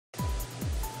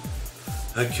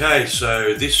Okay,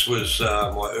 so this was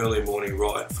my early morning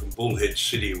ride from Bullhead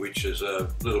City, which is a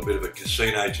little bit of a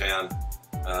casino town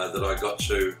that I got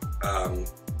to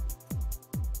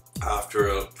after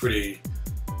a pretty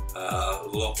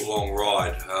long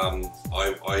ride.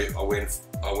 I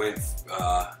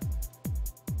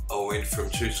went from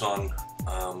Tucson,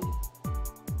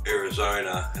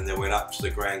 Arizona, and then went up to the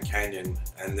Grand Canyon,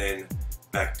 and then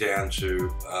back down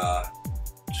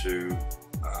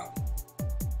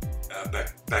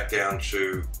back down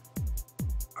to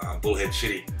Bullhead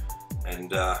City,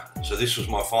 and so this was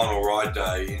my final ride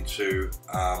day into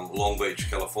Long Beach,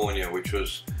 California, which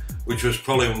was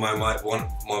probably my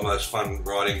most fun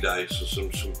riding days. So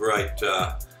some great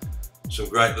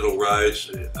little roads.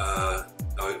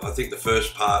 I think the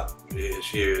first part is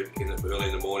here early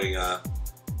in the morning. It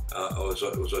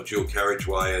was a dual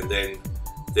carriageway, and then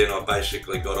I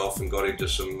basically got off and got into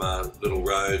some little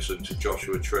roads into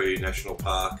Joshua Tree National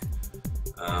Park,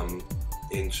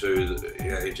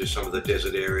 into some of the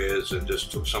desert areas, and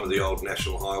just took some of the old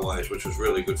national highways, which was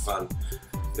really good fun.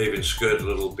 Even skirted a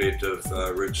little bit of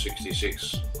Route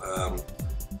 66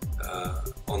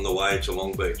 on the way to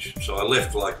Long Beach. So I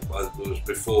left it was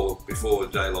before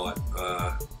daylight.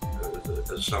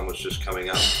 The sun was just coming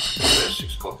up, about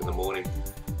 6 o'clock in the morning,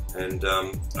 and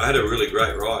I had a really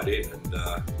great ride in, and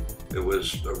it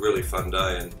was a really fun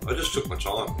day, and I just took my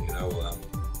time,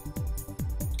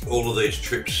 all of these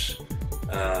trips.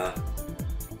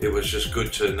 It was just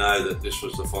good to know that this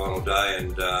was the final day,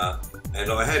 and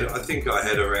I think I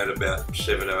had around about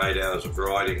 7 or 8 hours of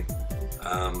riding,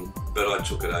 but I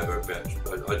took it over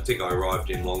I think I arrived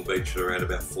in Long Beach at around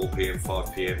about 4 p.m,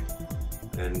 5 p.m,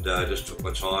 and just took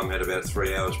my time, had about a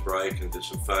 3 hours break, and did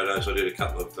some photos. I did a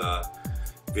couple of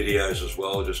videos as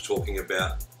well, just talking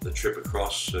about the trip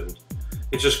across, and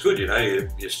it's just good,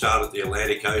 you start at the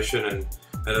Atlantic Ocean, and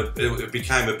it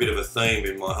became a bit of a theme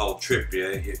in my whole trip,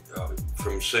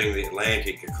 from seeing the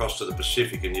Atlantic across to the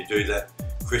Pacific, and you do that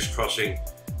crisscrossing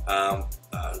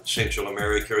Central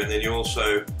America, and then you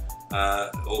also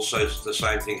the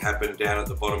same thing happened down at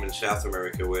the bottom in South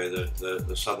America, where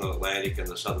the Southern Atlantic and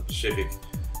the Southern Pacific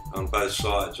on both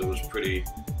sides. It was pretty,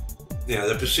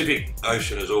 the Pacific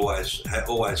Ocean always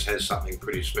has something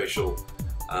pretty special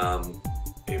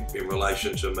in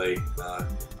relation to me.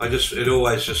 It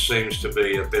always just seems to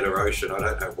be a better ocean. I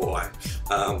don't know why.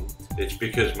 It's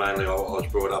because mainly I was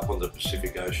brought up on the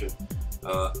Pacific Ocean.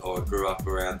 I grew up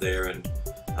around there, and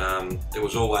there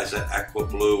was always that aqua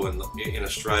blue, and in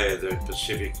Australia the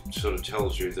Pacific sort of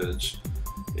tells you that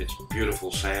it's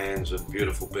beautiful sands and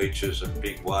beautiful beaches and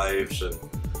big waves and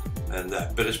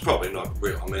that, but it's probably not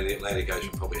real. I mean, the Atlantic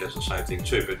Ocean probably has the same thing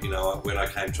too, but when I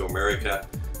came to America,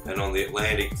 and on the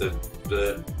Atlantic,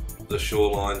 the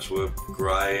shorelines were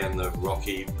grey and the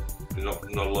rocky, not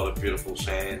a lot of beautiful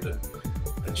sand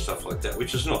and stuff like that,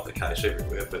 which is not the case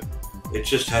everywhere, but it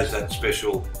just has that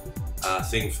special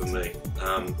thing for me.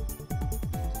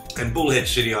 And Bullhead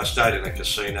City, I stayed in a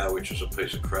casino, which was a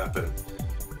piece of crap, and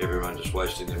everyone just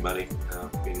wasting their money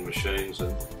in machines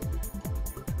and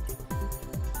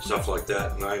stuff like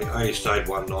that. And I only stayed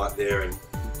one night there, and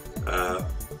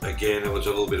again, it was a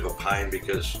little bit of a pain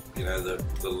because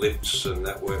the lifts and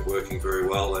that weren't working very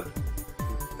well,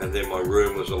 and then my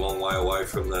room was a long way away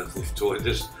from the lift toilet.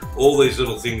 Just all these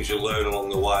little things you learn along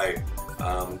the way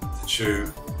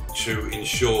to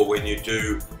ensure when you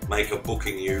do make a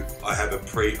booking, I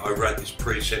wrote this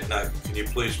preset note. Can you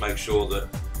please make sure that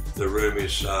the room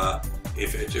is,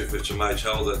 if it's a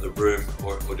motel, that the room,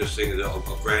 or just thinking that I've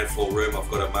got ground floor room, I've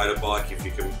got a motorbike,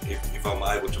 if I'm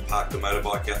able to park the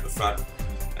motorbike out the front.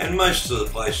 And most of the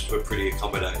places were pretty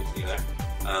accommodating,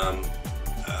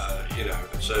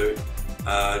 so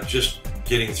just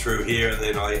getting through here, and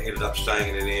then I ended up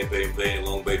staying in an Airbnb in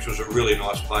Long Beach. It was a really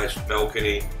nice place,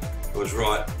 balcony. It was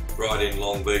right in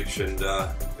Long Beach, and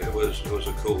it was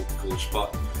a cool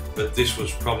spot. But this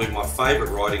was probably my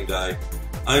favourite riding day,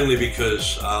 only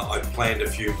because I planned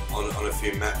on a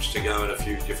few maps to go in a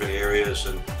few different areas,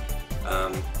 and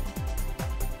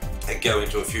go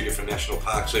into a few different national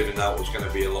parks, even though it was going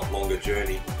to be a lot longer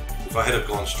journey. If I had have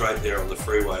gone straight there on the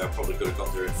freeway, I probably could have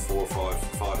got there in 4 or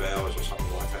 5 hours or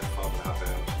something like that, 5.5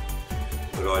 hours.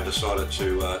 But I decided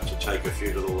to take a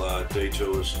few little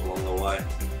detours along the way,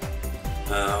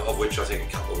 of which I think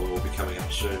a couple of them will be coming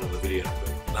up soon on the video.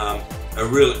 But,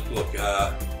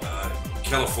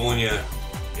 California,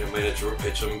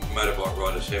 it's a motorbike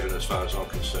rider's heaven as far as I'm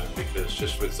concerned, because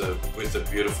just with the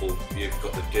beautiful, you've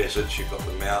got the deserts, you've got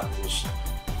the mountains,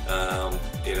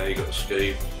 you've got the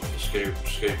ski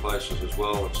places as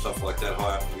well and stuff like that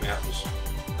high up in the mountains,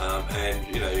 and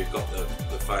you've got the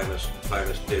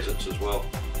famous deserts as well.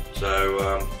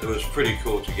 So it was pretty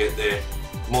cool to get there.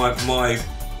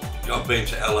 I've been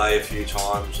to LA a few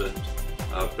times, and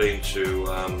I've been to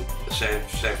San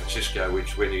Francisco,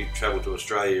 which when you travel to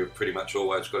Australia, you've pretty much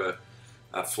always got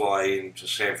to fly into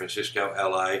San Francisco,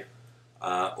 LA,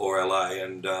 or LA.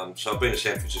 And so I've been to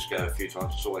San Francisco a few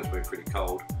times. It's always been pretty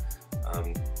cold.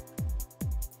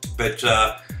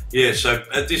 Yeah, so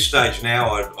at this stage now,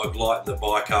 I'd lighten the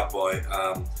bike up by,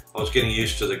 I was getting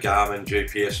used to the Garmin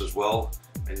GPS as well,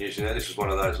 and using that. This is one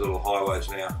of those little highways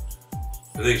now.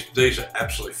 These are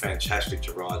absolutely fantastic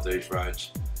to ride, these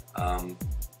roads.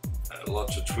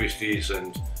 Lots of twisties,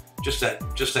 and just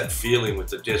that feeling with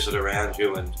the desert around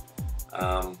you, and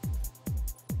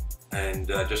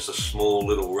just a small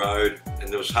little road, and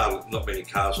there was not many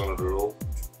cars on it at all.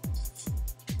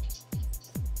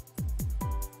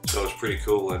 So it was pretty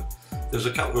cool. And there's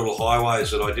a couple of little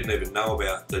highways that I didn't even know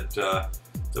about that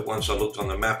once I looked on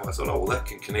the map, I thought, oh well, that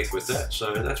can connect with that.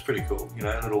 So that's pretty cool, you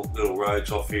know, little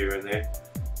roads off here and there.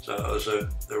 So it was a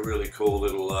really cool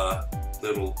little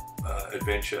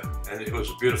adventure, and it was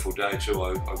a beautiful day too.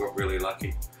 I got really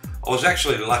lucky. I was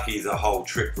actually lucky the whole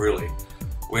trip, really.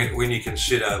 When you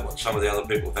consider what some of the other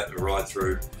people have had to ride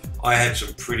through, I had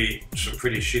some pretty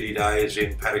shitty days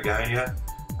in Patagonia.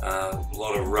 A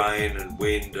lot of rain and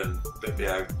wind, and you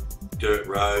know, dirt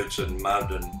roads and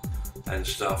mud and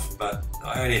stuff. But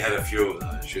I only had a few of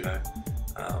those, you know.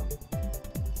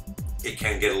 It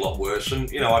can get a lot worse, and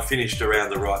you know, I finished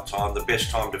around the right time, the best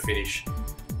time to finish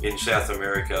in South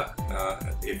America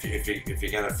if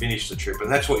you're going to finish the trip,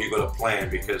 and that's what you've got to plan,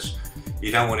 because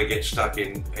you don't want to get stuck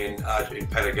in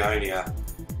Patagonia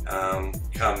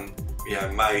come, you know,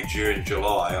 May, June,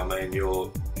 July. I mean,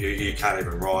 you can't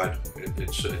even ride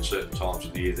at certain times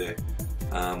of the year there,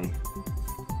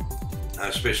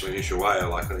 especially in Ushuaia.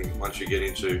 Like, I think once you get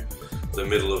into the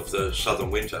middle of the southern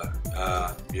winter,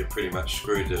 you're pretty much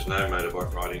screwed. There's no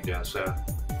motorbike riding down south.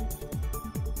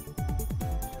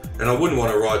 And I wouldn't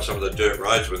want to ride some of the dirt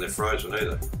roads when they're frozen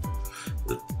either.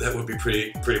 That would be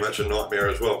pretty much a nightmare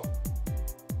as well.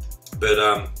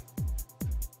 But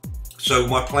so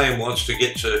my plan was to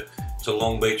get to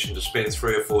Long Beach and to spend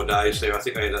 3 or 4 days there. I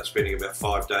think I ended up spending about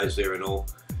 5 days there in all,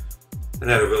 and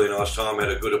had a really nice time. Had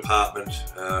a good apartment,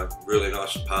 really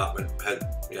nice apartment. Had,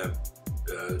 you know,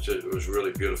 it was a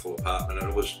really beautiful apartment,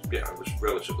 and it was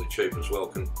relatively cheap as well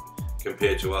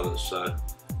compared to others. So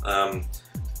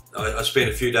I spent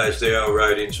a few days there. I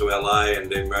rode into LA,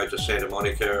 and then rode to Santa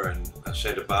Monica and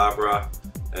Santa Barbara,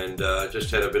 and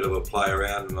just had a bit of a play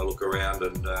around and a look around,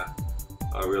 and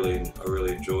I really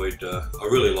enjoyed. I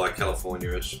really like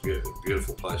California. It's a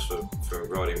beautiful place for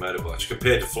riding motorbikes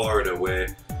compared to Florida, where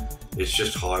it's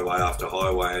just highway after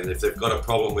highway, and if they've got a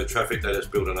problem with traffic, they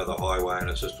just build another highway, and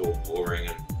it's just all boring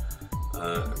and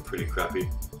pretty crappy.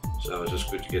 So it was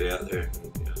just good to get out there,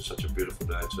 and, you know, such a beautiful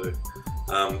day too.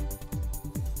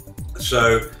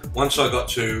 So once I got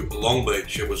to Long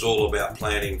Beach, it was all about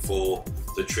planning for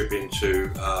the trip into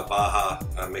Baja,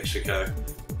 Mexico,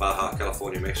 Baja,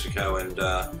 California, Mexico, and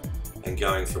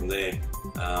going from there.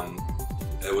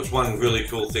 There was one really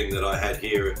cool thing that I had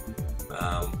here.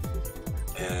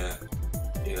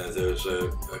 You know, there was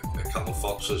a couple of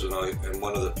foxes, and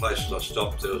one of the places I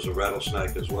stopped, there was a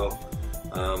rattlesnake as well.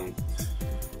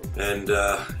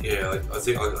 Yeah, I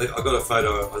think I got a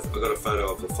photo. I got a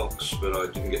photo of the fox, but I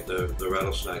didn't get the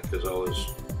rattlesnake because I was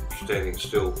standing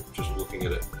still, just looking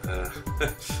at it. I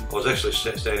was actually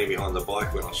standing behind the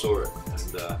bike when I saw it,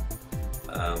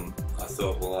 and I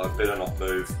thought, well, I better not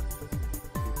move.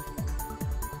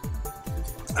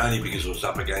 Only because it was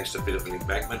up against a bit of an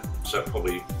embankment, so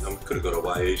probably I could have got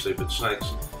away easily. But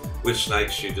with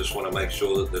snakes, you just want to make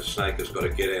sure that the snake has got a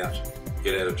get out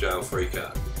of jail free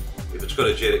card. If it's got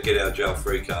a get out of jail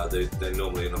free card, they're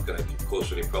normally not going to cause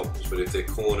any problems. But if they're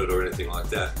cornered or anything like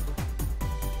that,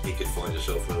 you could find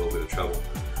yourself in a little bit of trouble.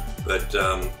 But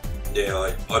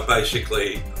yeah, I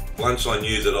basically, once I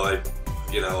knew that I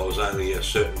was only a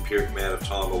certain amount of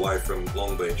time away from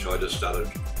Long Beach, I just started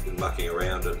mucking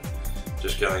around and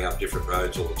just going up different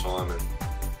roads all the time and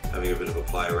having a bit of a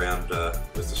play around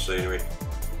with the scenery.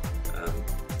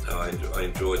 I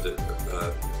enjoyed it.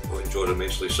 I enjoyed it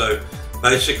immensely. So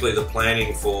basically, the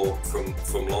planning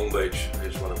from Long Beach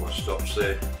is one of my stops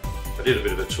there. I did a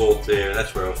bit of a talk there, and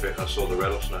that's where I saw the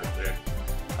rattlesnake there.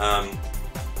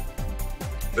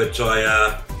 But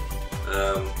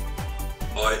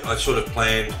I sort of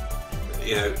planned.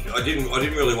 You know, I didn't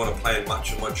really want to plan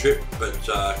much of my trip, but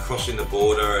crossing the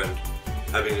border and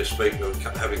having spoken to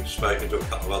a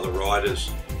couple of other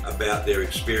riders about their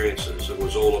experiences, it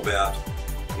was all about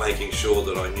making sure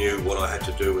that I knew what I had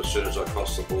to do as soon as I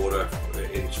crossed the border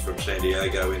from San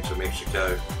Diego into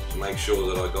Mexico, to make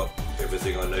sure that I got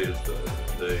everything I needed,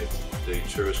 the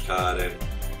tourist card, and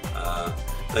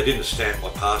they didn't stamp my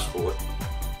passport,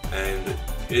 and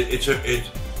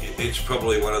it's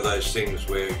probably one of those things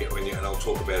where and I'll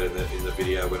talk about it in the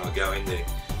video when I go in there.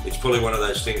 It's probably one of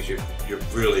those things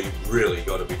you've really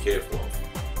got to be careful of,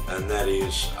 and that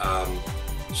is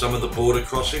some of the border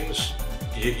crossings.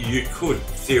 You could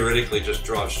theoretically just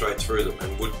drive straight through them,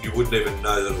 and you wouldn't even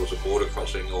know that it was a border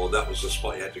crossing or that was the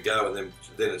spot you had to go, and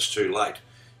then it's too late.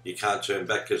 You can't turn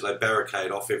back because they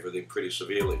barricade off everything pretty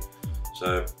severely.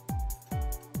 So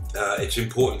it's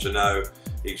important to know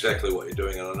exactly what you're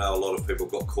doing, and I know a lot of people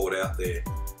got caught out there,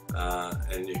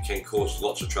 and it can cause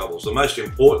lots of troubles. The most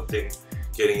important thing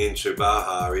getting into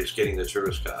Baja is getting the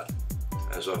tourist card,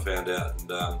 as I found out,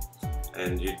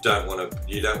 and you don't want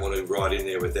to ride in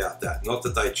there without that. Not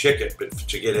that they check it, but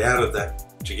to get out of that,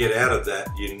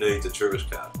 you need the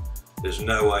tourist card. There's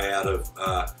no way out of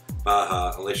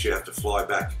Baja unless you have to fly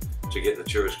back to get the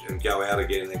tourist and go out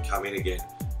again and then come in again.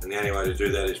 And the only way to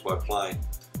do that is by plane.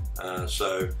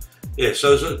 So there's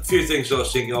a few things I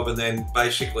was thinking of, and then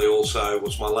basically also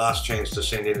was my last chance to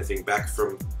send anything back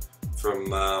from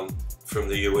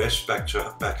the US back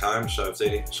home. So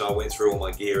I went through all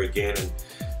my gear again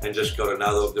and just got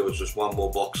another. There was just one more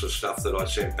box of stuff that I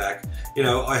sent back. You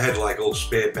know, I had like all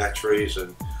spare batteries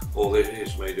and all this.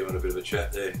 Here's me doing a bit of a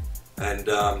chat there, and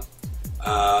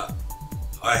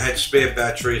I had spare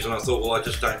batteries, and I thought, well, I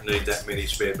just don't need that many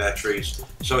spare batteries.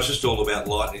 So it's just all about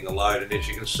lightening the load. And as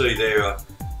you can see there,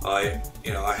 I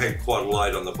had quite a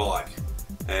load on the bike,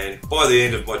 and by the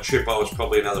end of my trip, I was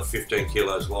probably another 15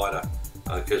 kilos lighter.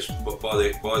 Because by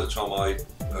the time I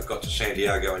got to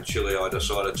Santiago in Chile, I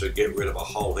decided to get rid of a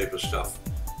whole heap of stuff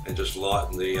and just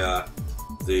lighten the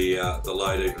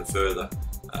load even further.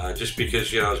 Just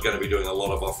because I was going to be doing a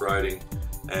lot of off-roading,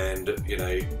 and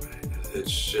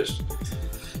it's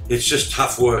just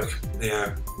tough work.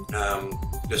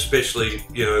 Especially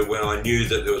when I knew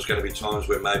that there was going to be times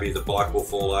where maybe the bike will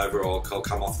fall over or I'll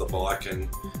come off the bike, and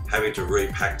having to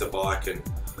repack the bike and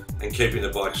keeping the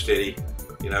bike steady.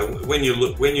 When you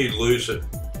lose it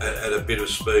at a bit of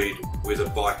speed with a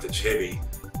bike that's heavy,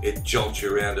 it jolts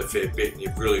you around a fair bit, and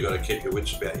you've really got to keep your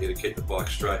wits about you to keep the bike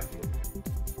straight.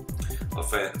 I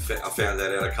found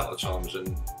that out a couple of times,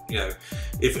 and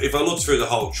if I look through the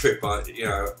whole trip, I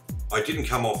didn't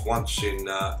come off once in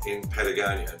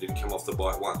Patagonia. I didn't come off the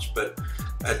bike once, but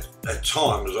at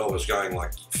times I was going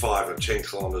like 5 or 10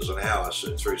 kilometers an hour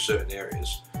through certain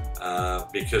areas.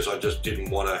 Because I just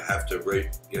didn't want to have to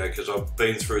because I've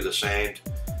been through the sand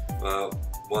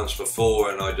once before,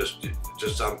 and I just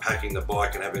unpacking the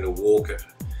bike and having to walk it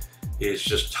is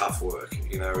just tough work.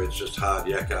 It's just hard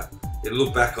yakka. You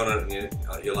look back on it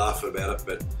and you laugh about it,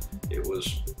 but it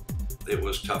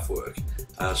was tough work.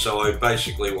 So I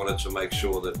basically wanted to make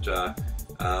sure that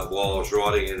while I was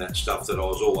riding in that stuff, that I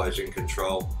was always in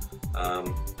control.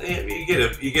 You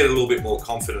get a little bit more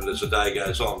confident as the day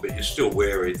goes on, but you're still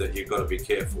wary that you've got to be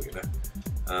careful.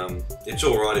 It's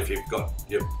all right if you've got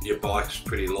your bike's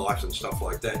pretty light and stuff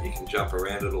like that. You can jump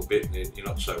around a little bit and you're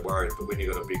not so worried. But when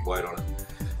you've got a big weight on it,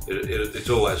 it's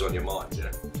always on your mind.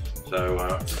 So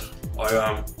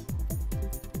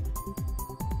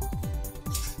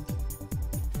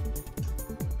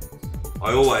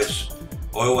I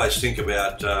always think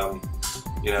about.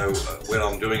 When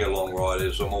I'm doing a long ride,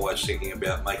 I'm always thinking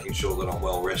about making sure that I'm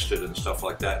well rested and stuff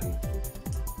like that,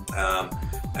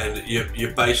 and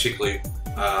you basically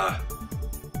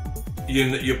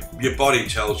your body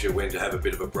tells you when to have a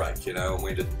bit of a break, and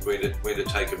when to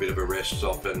take a bit of a rest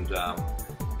stop,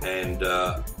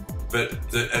 but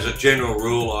as a general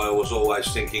rule, I was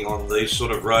always thinking on these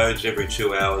sort of roads, every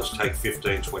 2 hours, take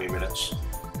 15-20 minutes.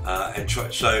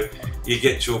 So you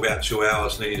get to about 2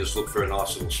 hours, and then you just look for a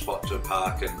nice little spot to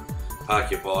park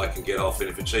your bike and get off. And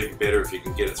if it's even better, if you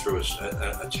can get it through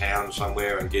a town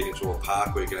somewhere and get into a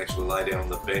park where you can actually lay down on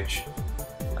the bench,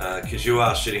 because you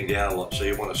are sitting down a lot, so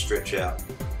you want to stretch out.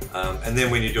 And then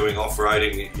when you're doing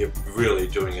off-roading, you're really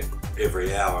doing it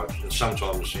every hour. And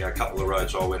sometimes, a couple of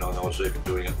roads I went on, I was even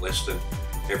doing it less than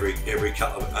every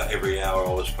hour.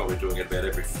 I was probably doing it about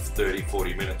every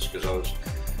 30-40 minutes, because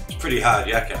it's pretty hard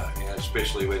yakka,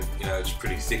 especially when it's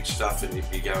pretty thick stuff and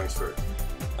you're going through.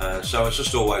 So it's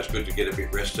just always good to get a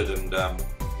bit rested. And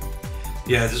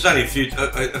there's only a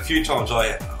few times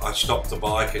I stopped the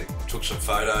bike and took some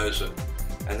photos,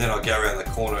 and then I go around the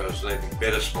corner. It was an even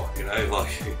better spot,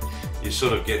 like you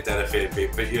sort of get that a fair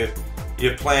bit. But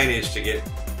your plan is to get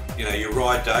your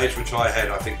ride days, which I had,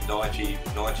 I think 90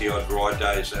 odd ride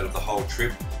days out of the whole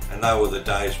trip, and they were the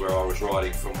days where I was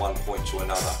riding from one point to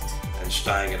another and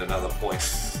staying at another point.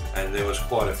 And there was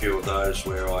quite a few of those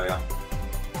where I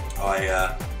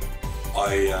I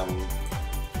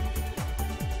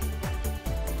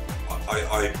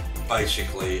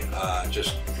basically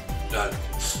just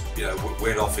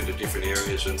went off into different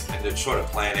areas and to try to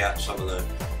plan out some of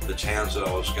the towns that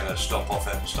I was going to stop off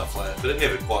at and stuff like that. But it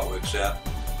never quite works out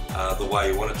the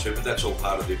way you want it to. But that's all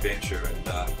part of the adventure. And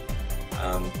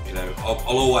I'll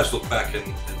always look back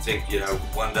and think,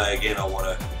 one day again I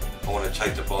want to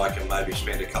take the bike and maybe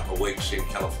spend a couple of weeks in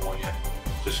California,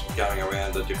 just going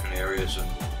around the different areas. And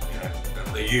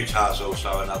the Utah's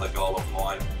also another goal of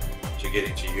mine, to get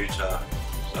into Utah.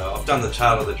 So I've done the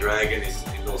Tail of the Dragon in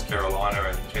North Carolina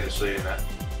and Tennessee and that.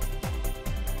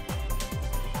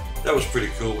 That was pretty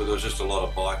cool, but there was just a lot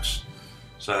of bikes.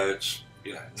 So it's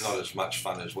not as much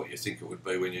fun as what you think it would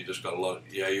be when you just got a lot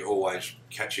of, you're always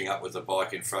catching up with the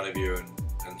bike in front of you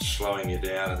and slowing you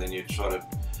down, and then you try to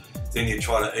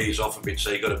ease off a bit,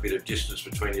 so you got a bit of distance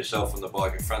between yourself and the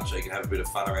bike in front, so you can have a bit of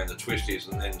fun around the twisties,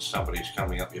 and then somebody's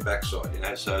coming up your backside,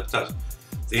 so it does.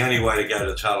 The only way to go to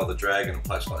the Tail of the Dragon and a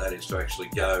place like that is to actually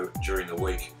go during the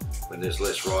week when there's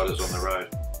less riders on the road.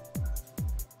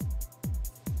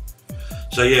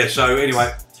 So yeah, so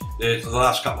anyway, the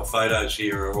last couple of photos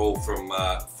here are all from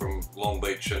Long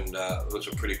Beach, and it was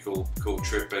a pretty cool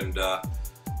trip, and that's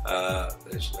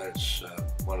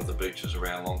one of the beaches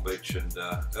around Long Beach, and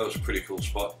that was a pretty cool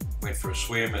spot. Went for a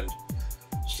swim and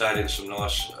stayed in some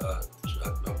nice,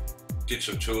 did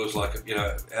some tours, like,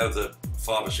 out of the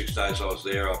 5 or 6 days I was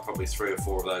there, probably 3 or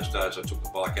 4 of those days I took the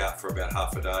bike out for about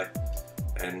half a day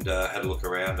and had a look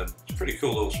around, and it's a pretty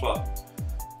cool little spot.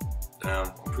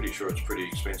 I'm pretty sure it's pretty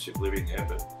expensive living there,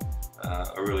 but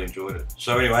I really enjoyed it.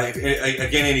 So anyway,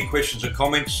 again, any questions or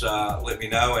comments, let me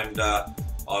know, and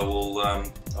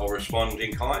I'll respond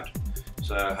in kind.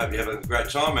 So I hope you have a great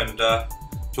time, and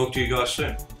talk to you guys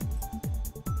soon.